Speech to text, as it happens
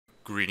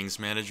Greetings,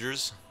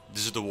 managers.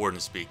 This is the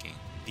Warden speaking.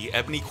 The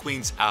Ebony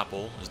Queen's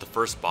apple is the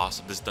first boss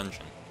of this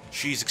dungeon.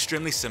 She is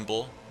extremely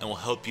simple and will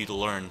help you to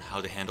learn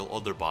how to handle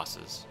other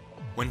bosses.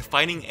 When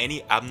fighting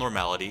any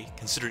abnormality,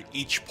 consider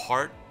each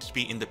part to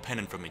be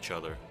independent from each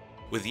other.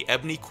 With the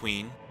Ebony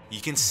Queen,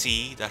 you can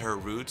see that her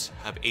roots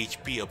have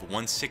HP of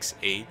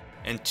 168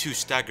 and 2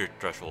 staggered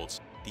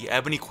thresholds. The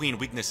Ebony Queen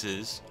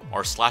weaknesses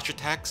are slash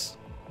attacks,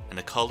 and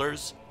the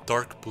colors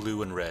dark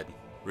blue and red.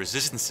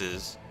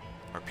 Resistances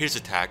are pierce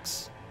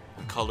attacks,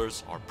 and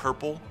colors are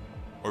purple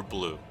or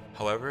blue.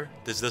 However,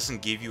 this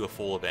doesn't give you a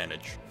full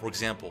advantage. For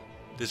example,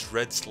 this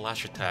red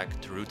slash attack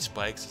to root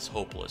spikes is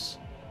hopeless,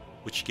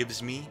 which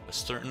gives me a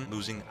certain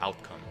losing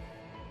outcome.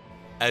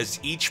 As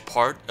each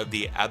part of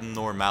the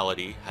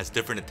abnormality has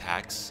different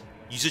attacks,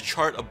 use a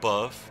chart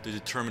above to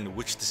determine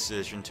which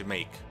decision to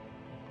make.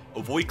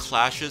 Avoid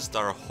clashes that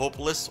are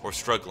hopeless or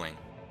struggling.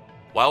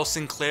 While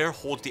Sinclair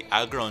holds the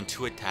aggro on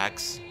 2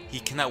 attacks, he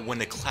cannot win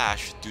a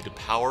clash due to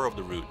power of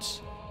the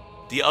roots.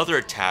 The other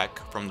attack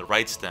from the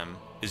right stem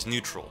is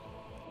neutral.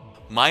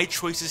 My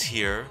choices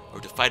here are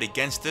to fight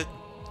against it,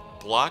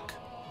 block,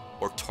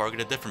 or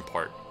target a different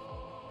part.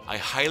 I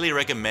highly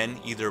recommend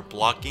either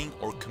blocking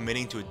or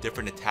committing to a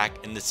different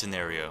attack in this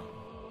scenario.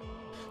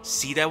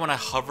 See that when I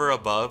hover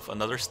above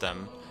another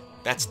stem,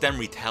 that stem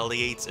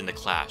retaliates in the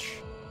clash.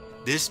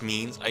 This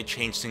means I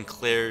change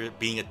Sinclair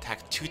being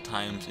attacked 2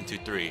 times into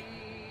 3.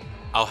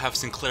 I'll have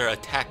Sinclair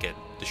attack it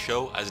to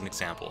show as an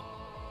example.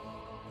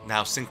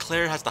 Now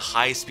Sinclair has the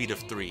highest speed of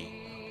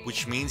 3,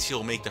 which means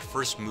he'll make the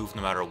first move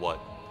no matter what.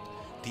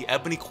 The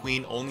Ebony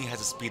Queen only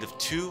has a speed of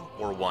 2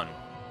 or 1.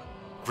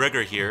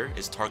 Gregor here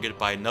is targeted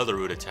by another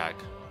root attack.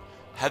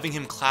 Having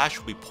him clash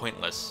will be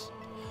pointless.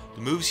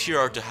 The moves here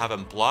are to have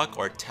him block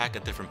or attack a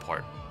different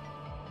part.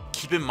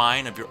 Keep in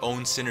mind of your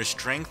own sinner's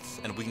strengths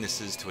and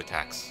weaknesses to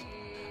attacks.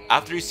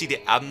 After you see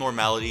the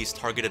abnormalities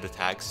targeted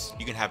attacks,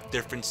 you can have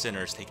different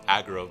sinners take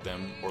aggro of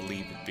them or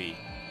leave it be.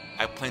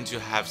 I plan to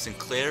have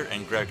Sinclair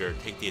and Gregor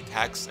take the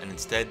attacks and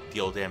instead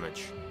deal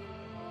damage.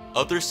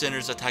 Other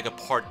sinners attack a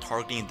part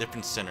targeting a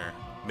different sinner,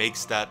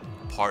 makes that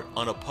part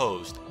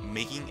unopposed,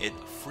 making it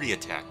free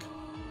attack.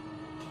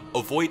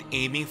 Avoid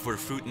aiming for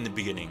fruit in the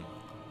beginning.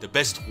 The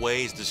best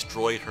way is to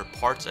destroy her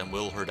parts and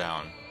whittle her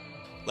down.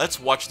 Let's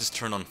watch this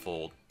turn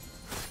unfold.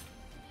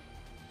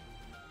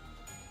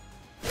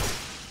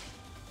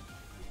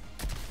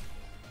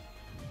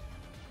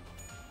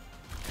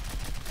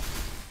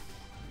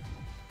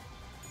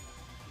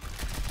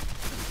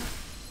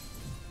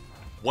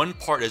 One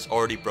part is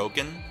already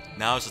broken,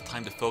 now is the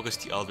time to focus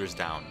the others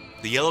down.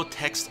 The yellow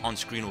text on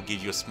screen will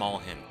give you a small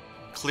hint.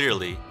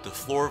 Clearly, the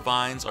floor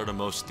vines are the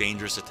most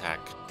dangerous attack.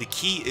 The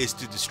key is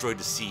to destroy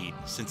the seed,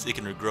 since it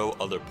can regrow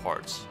other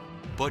parts.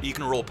 But you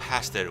can roll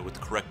past it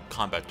with correct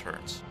combat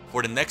turns.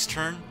 For the next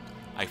turn,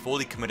 I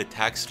fully commit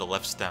attacks to the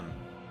left stem.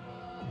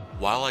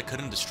 While I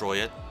couldn't destroy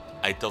it,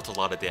 I dealt a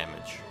lot of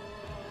damage.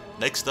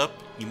 Next up,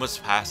 you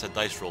must pass a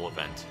dice roll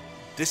event.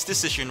 This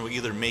decision will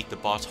either make the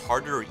boss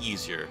harder or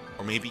easier,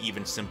 or maybe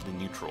even simply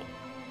neutral.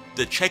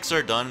 The checks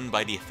are done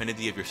by the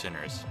affinity of your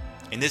sinners.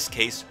 In this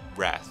case,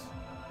 Wrath,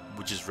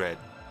 which is red.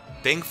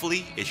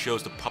 Thankfully, it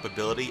shows the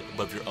probability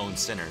above your own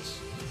sinners.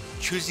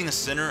 Choosing a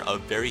sinner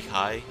of very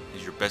high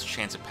is your best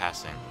chance of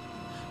passing,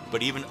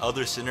 but even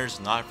other sinners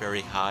not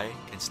very high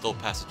can still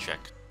pass a check.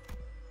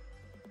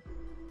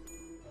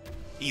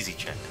 Easy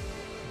check.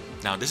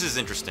 Now this is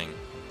interesting.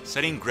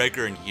 Setting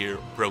Gregor in here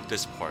broke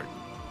this part.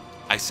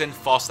 I sent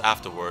Faust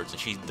afterwards and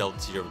she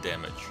dealt 0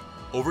 damage.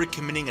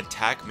 Overcommitting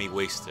attack may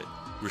waste it.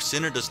 Your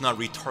sinner does not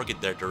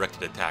retarget their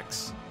directed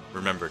attacks.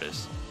 Remember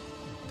this.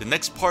 The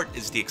next part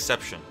is the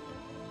exception.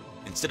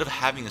 Instead of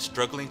having a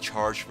struggling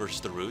charge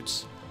versus the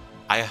roots,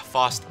 I have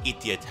Faust eat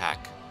the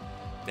attack,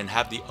 then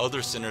have the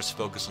other sinners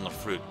focus on the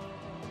fruit.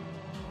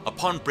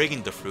 Upon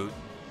breaking the fruit,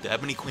 the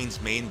Ebony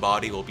Queen's main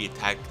body will be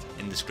attacked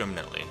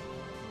indiscriminately.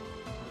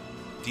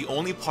 The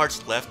only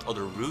parts left are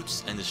the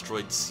roots and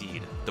destroyed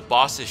seed. The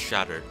boss is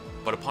shattered,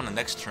 but upon the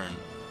next turn,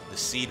 the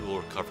seed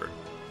will recover.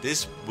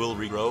 This will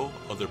regrow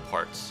other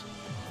parts.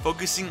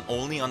 Focusing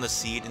only on the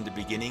seed in the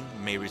beginning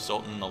may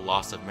result in the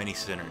loss of many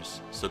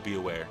sinners, so be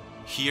aware.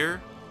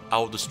 Here, I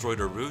will destroy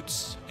the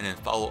roots and then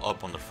follow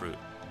up on the fruit.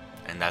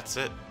 And that's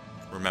it.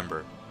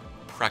 Remember,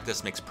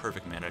 practice makes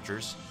perfect,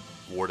 managers.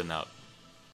 Warden out.